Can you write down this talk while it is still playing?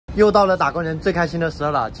又到了打工人最开心的时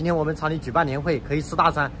候了。今天我们厂里举办年会，可以吃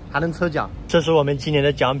大餐，还能抽奖。这是我们今年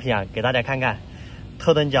的奖品啊，给大家看看。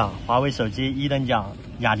头等奖华为手机，1等奖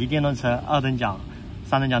雅迪电动车，2等奖、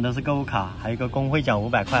3等奖都是购物卡，还有一个工会奖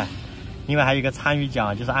500块。另外还有一个参与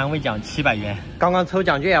奖，就是安慰奖700元。刚刚抽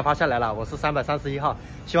奖券也发下来了，我是331号，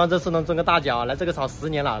希望这次能中个大奖。来这个厂10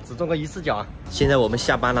年了，只中过1次奖。现在我们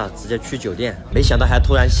下班了，直接去酒店，没想到还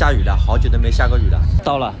突然下雨了，好久都没下过雨了。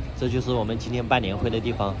到了，这就是我们今天办年会的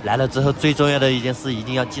地方。来了之后最重要的一件事，一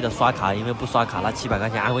定要记得刷卡，因为不刷卡那700块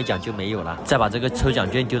钱安慰奖就没有了。再把这个抽奖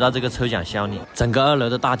券丢到这个抽奖箱里。整个2楼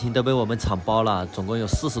的大厅都被我们厂包了，总共有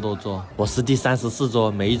40多桌，我是第34桌，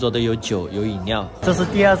每一桌都有酒有饮料。这是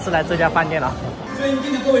第2次来这家饭店了。尊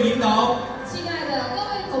敬的各位领导，亲爱的各位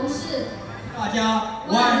同事，大家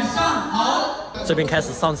晚上好。这边开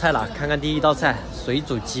始上菜了，看看第1道菜水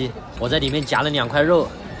煮鸡，我在里面夹了2块肉，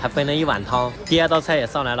还分了1碗汤。第2道菜也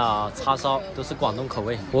上来了啊，叉烧都是广东口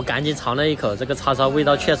味，我赶紧尝了一口，这个叉烧味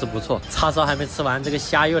道确实不错。叉烧还没吃完，这个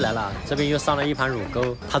虾又来了，这边又上了一盘乳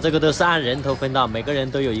沟，它这个都是按人头分的，每个人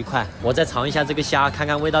都有1块。我再尝一下这个虾，看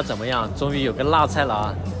看味道怎么样。终于有个辣菜了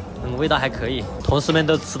啊，味道还可以，同事们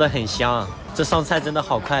都吃得很香啊。这上菜真的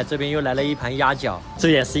好快，这边又来了一盘鸭脚，这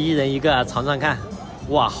也是1人1个啊，尝尝看。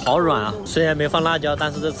哇，好软啊！虽然没放辣椒，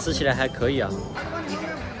但是这吃起来还可以啊。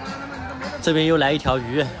这边又来一条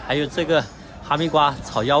鱼，还有这个哈密瓜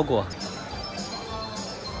炒腰果，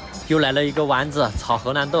又来了一个丸子炒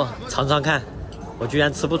荷兰豆，尝尝看。我居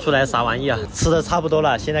然吃不出来啥玩意啊！吃的差不多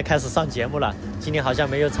了，现在开始上节目了。今天好像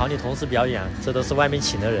没有厂里同事表演，这都是外面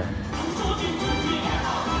请的人。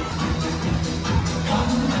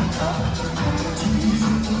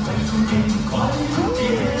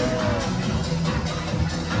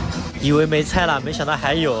以为没菜了，没想到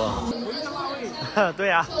还有。对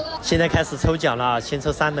啊，现在开始抽奖了，先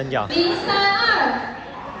抽3等奖。032，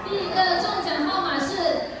第一个中奖号码是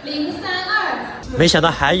032。没想到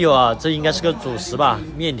还有啊，这应该是个主食吧，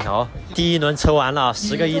面条。第1轮抽完了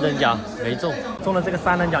，10个1等奖没中，中了这个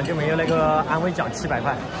3等奖就没有那个安慰奖700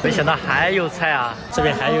块。没想到还有菜啊，这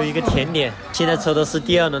边还有一个甜点。现在抽的是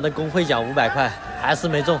第2轮的工会奖500块，还是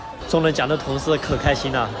没中。中了奖的同事可开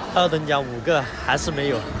心了，2等奖5个还是没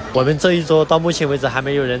有。我们这一桌到目前为止还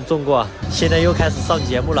没有人中过，现在又开始上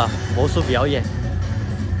节目了，魔术表演。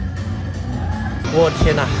我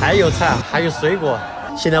天哪，还有菜，还有水果。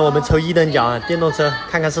现在我们抽1等奖电动车，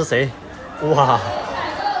看看是谁。哇，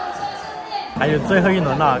还有最后1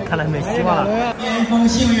轮了，看来没希望了。巅峰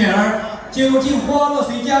幸运儿，究竟花落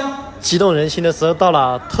谁家？激动人心的时候到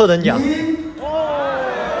了，特等奖。9、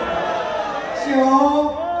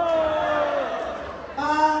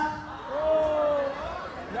8。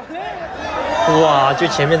哇，就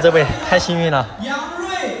前面这位太幸运了。杨瑞，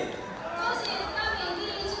恭喜3名第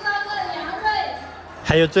1制造的杨瑞。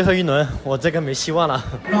还有最后1轮，我这个没希望了。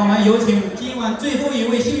让我们有请今晚最后一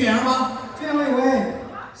位幸运儿吧。最后一位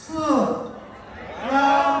，4、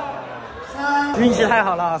2、3。运气太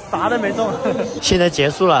好了，啥都没中。现在结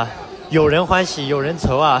束了，有人欢喜有人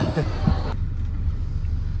愁啊。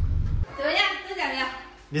怎么样？中奖没有？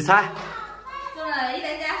你猜？中了1等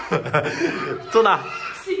奖。中了。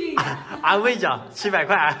安慰奖700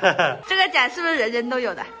块。这个奖是不是人人都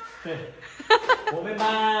有的？对，我们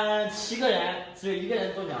班7个人，只有1个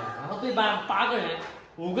人中奖，然后对班8个人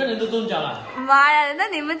，5个人都中奖了。妈呀，那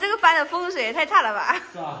你们这个班的风水也太差了吧？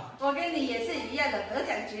是吧？我跟你也是一样的，得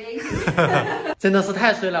奖绝音。真的是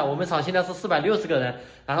太衰了，我们厂现在是460个人，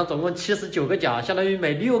然后总共79个奖，相当于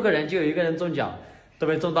每6个人就有1个人中奖，都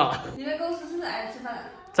没中到。你们公司是哪里吃饭的？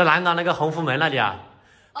在南港那个鸿福门那里啊，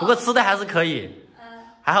不过吃的还是可以。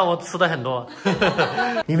还好我吃的很多。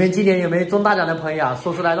你们今年有没有中大奖的朋友啊？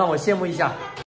说出来让我羡慕一下。